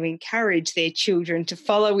try to encourage their children to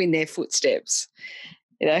follow in their footsteps.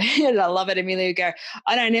 And I love it. Amelia would go,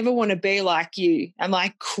 I don't ever want to be like you. I'm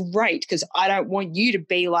like, great, because I don't want you to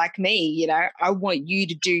be like me. I want you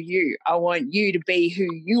to do you. I want you to be who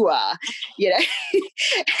you are,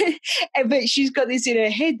 But she's got this in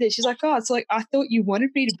her head that she's like, oh, it's like, I thought you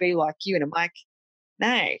wanted me to be like you. And I'm like,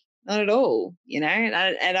 no, not at all, and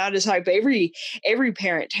I just hope every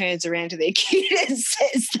parent turns around to their kid and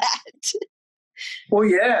says that. Well,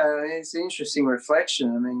 yeah, it's an interesting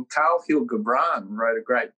reflection. I mean, Khalil Gibran wrote a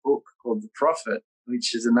great book called The Prophet,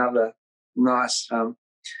 which is another nice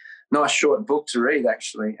short book to read,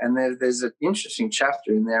 actually. And there's an interesting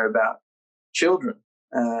chapter in there about children,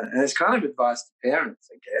 and it's kind of advice to parents,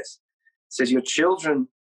 I guess. It says your children,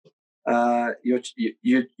 you are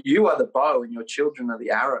the bow, and your children are the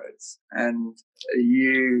arrows, and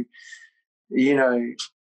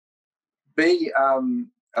be.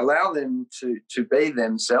 Allow them to be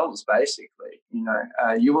themselves, basically.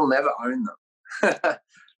 You will never own them.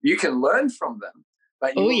 You can learn from them,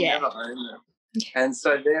 but you will never own them. And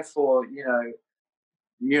so, therefore,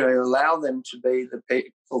 allow them to be the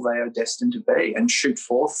people they are destined to be and shoot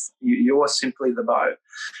forth. You are simply the bow.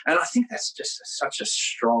 And I think that's just such a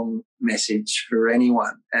strong message for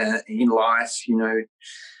anyone in life.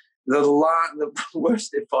 The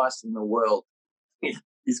worst advice in the world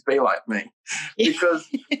is be like me. Because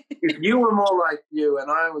if you were more like you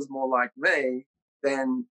and I was more like me,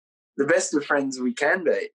 then the best of friends we can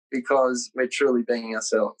be, because we're truly being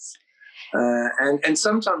ourselves. And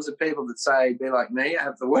sometimes the people that say be like me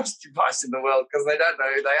have the worst advice in the world because they don't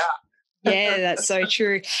know who they are. Yeah, that's so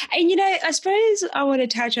true. And, I suppose I want to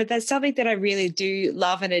touch on that's something that I really do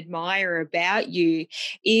love and admire about you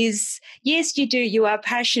is, yes, you do. You are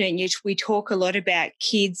passionate. We talk a lot about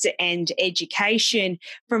kids and education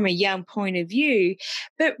from a young point of view,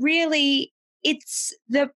 but really it's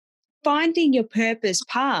the finding your purpose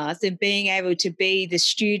path and being able to be the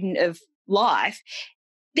student of life.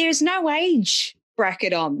 There's no age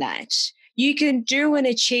bracket on that. You can do and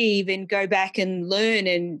achieve and go back and learn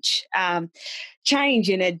and change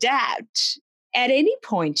and adapt at any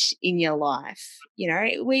point in your life.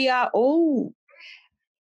 We all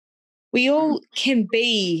can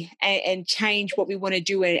be and change what we want to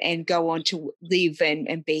do and go on to live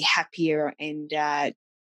and be happier and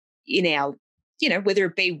in our, whether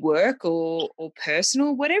it be work or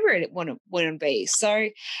personal, whatever it want to be. So,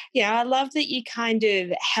 I love that you kind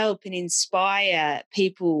of help and inspire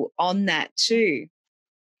people on that too.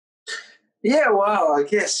 Yeah, well, I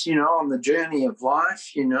guess, on the journey of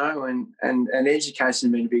life, and education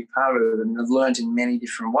has been a big part of it, and I've learned in many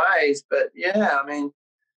different ways. But, yeah, I mean,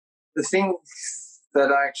 the thing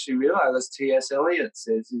that I actually realised, as T.S. Eliot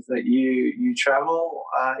says, is that you travel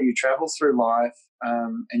through life,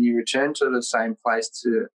 and you return to the same place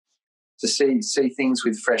to see things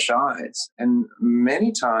with fresh eyes. And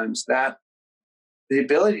many times that the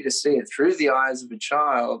ability to see it through the eyes of a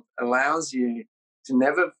child allows you to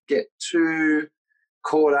never get too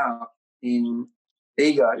caught up in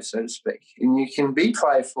ego, so to speak. And you can be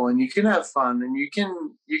playful and you can have fun and you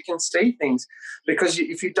can see things, because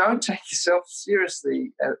if you don't take yourself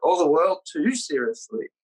seriously or the world too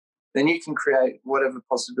seriously, then you can create whatever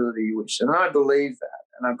possibility you wish. And I believe that.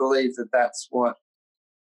 And I believe that that's what,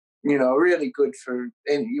 really good for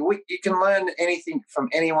any. You can learn anything from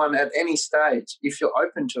anyone at any stage if you're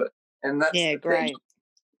open to it. And that's the great thing.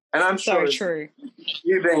 And I'm sure so true.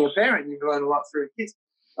 You being a parent, you've learned a lot through kids.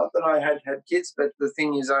 Not that I had kids, but the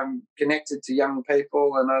thing is I'm connected to young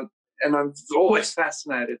people, and I'm always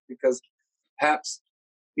fascinated because perhaps,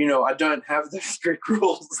 I don't have the strict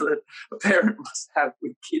rules that a parent must have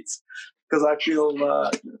with kids, because I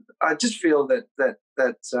just feel that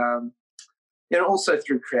also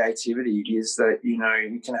through creativity is that, you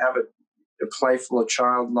can have a playful or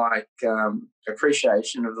childlike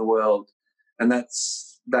appreciation of the world, and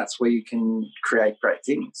that's where you can create great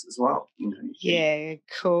things as well. Yeah,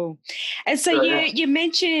 cool. And so you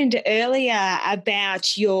mentioned earlier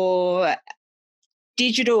about your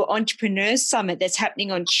Digital Entrepreneur Summit that's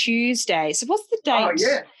happening on Tuesday. So what's the date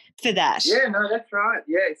for that? Yeah, no, that's right.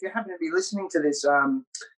 Yeah, if you happen to be listening to this,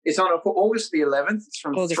 it's on August the 11th. It's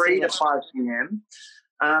from 3 to 5 p.m.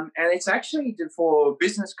 And it's actually for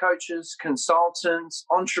business coaches, consultants,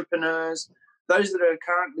 entrepreneurs, those that are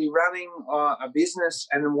currently running a business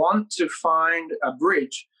and want to find a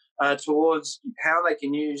bridge towards how they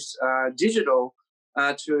can use digital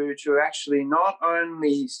to actually not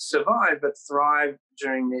only survive but thrive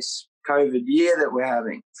during this COVID year that we're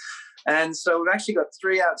having. And so we've actually got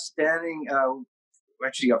we've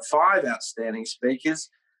actually got 5 outstanding speakers.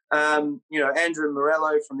 Andrew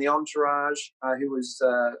Morello from the Entourage, who was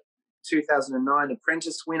 2009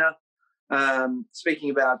 Apprentice winner, speaking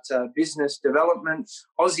about business development.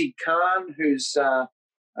 Ozzy Khan, who's a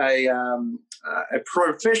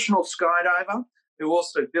professional skydiver who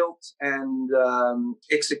also built and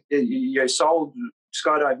sold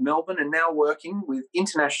Skydive Melbourne and now working with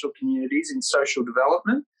international communities in social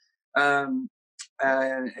development.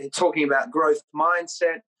 Talking about growth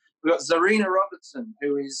mindset. We've got Zarina Robertson,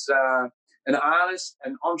 who is an artist,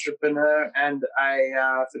 an entrepreneur, and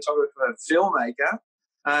a photographer, filmmaker,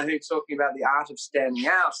 who's talking about the art of standing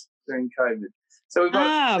out during COVID. So we've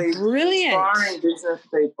got these inspiring business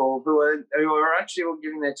people who are actually all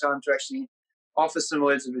giving their time to actually offer some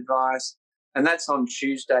words of advice, and that's on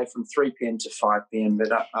Tuesday from 3 p.m. to 5 p.m.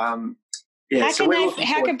 But how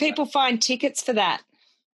can people find tickets for that?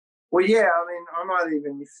 Well, yeah, I mean, I might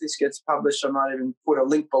even, if this gets published, I might even put a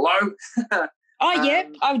link below. Yeah,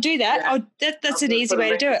 I'll do that. Yeah. That's an easy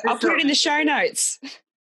way to do it. I'll put it in the show notes.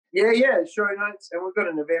 Yeah, show notes. And we've got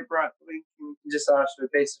an Eventbrite link. You can just ask for a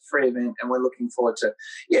piece of free event, and we're looking forward to,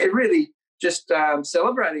 really just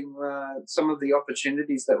celebrating some of the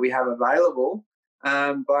opportunities that we have available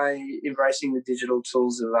by embracing the digital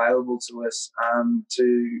tools available to us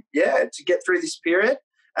to get through this period.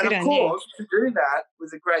 And of course, to do that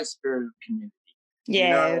with a great spirit of community.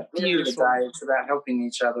 Yeah, beautiful. At the end of the day, it's about helping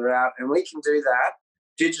each other out, and we can do that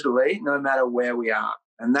digitally no matter where we are.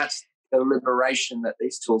 And that's the liberation that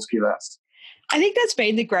these tools give us. I think that's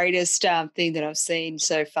been the greatest thing that I've seen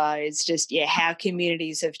so far is just, how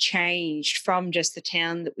communities have changed from just the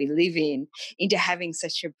town that we live in into having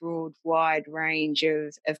such a broad, wide range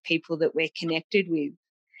of people that we're connected with.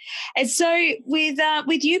 And so with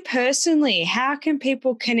you personally, how can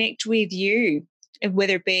people connect with you,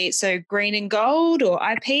 whether it be Green and Gold or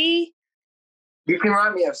IP? You can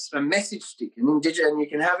write me a message stick and you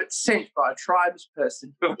can have it sent by a tribes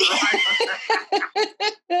person.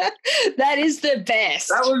 That is the best.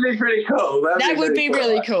 That would be pretty cool. That would be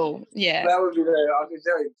really cool. Yeah. That would be I'd be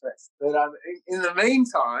very impressed. But in the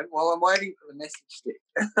meantime, while I'm waiting for the message stick,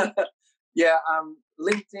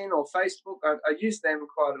 LinkedIn or Facebook, I use them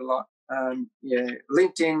quite a lot.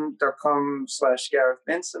 LinkedIn.com/Gareth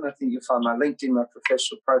Benson. I think you'll find my LinkedIn, my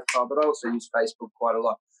professional profile, but I also use Facebook quite a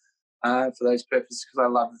lot for those purposes because I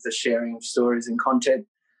love the sharing of stories and content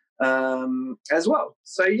as well.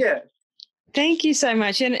 So, yeah. Thank you so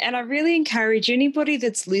much. And I really encourage anybody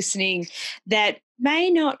that's listening that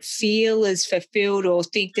may not feel as fulfilled or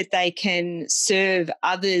think that they can serve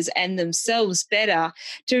others and themselves better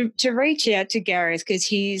to reach out to Gareth, because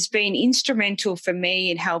he's been instrumental for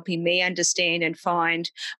me in helping me understand and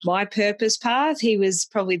find my purpose path. He was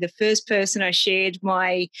probably the first person I shared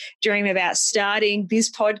my dream about starting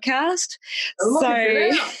this podcast. Look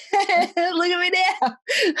at me now.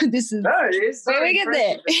 This is where we get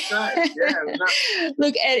there.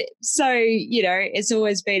 Look, it's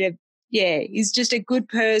always been he's just a good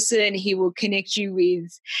person. He will connect you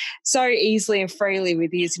with so easily and freely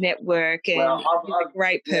with his network, and he's a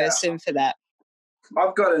great person for that.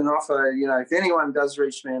 I've got an offer, if anyone does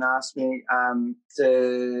reach me and ask me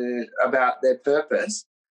about their purpose,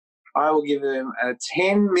 I will give them a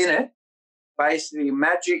 10-minute, basically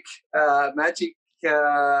magic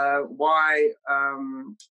why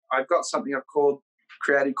I've got something I've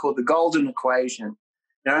created called the Golden Equation.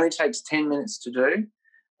 It only takes 10 minutes to do.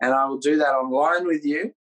 And I will do that online with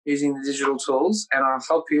you using the digital tools, and I'll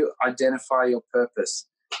help you identify your purpose.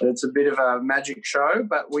 But it's a bit of a magic show,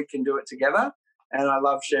 but we can do it together. And I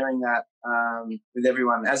love sharing that with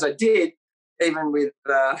everyone, as I did even with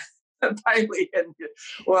Bailey. And,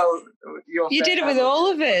 you did it with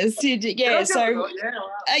all of us. You did, you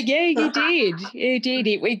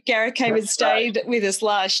did. Gareth came and stayed with us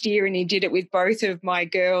last year, and he did it with both of my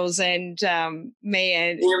girls and me.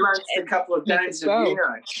 And amongst a couple of days well.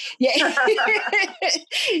 Yeah.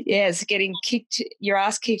 Yes, getting your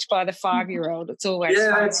ass kicked by the 5-year-old. It's always fun.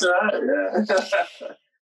 That's right. Yeah.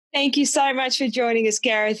 Thank you so much for joining us,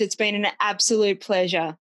 Gareth. It's been an absolute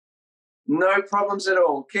pleasure. No problems at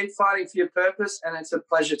all. Keep fighting for your purpose, and it's a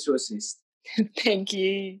pleasure to assist. Thank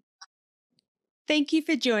you. Thank you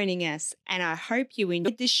for joining us, and I hope you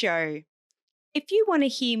enjoyed the show. If you want to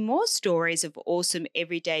hear more stories of awesome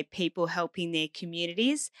everyday people helping their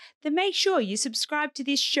communities, then make sure you subscribe to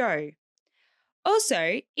this show.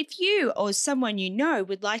 Also, if you or someone you know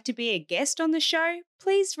would like to be a guest on the show,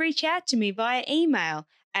 please reach out to me via email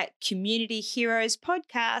at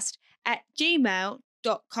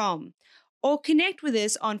communityheroespodcast@gmail.com or connect with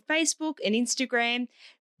us on Facebook and Instagram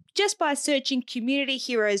just by searching Community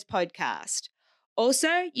Heroes Podcast.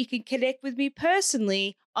 Also, you can connect with me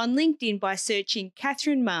personally on LinkedIn by searching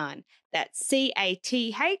Catherine Mahon. That's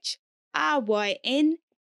CATHRYNMAHON.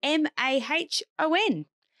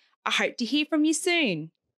 I hope to hear from you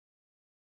soon.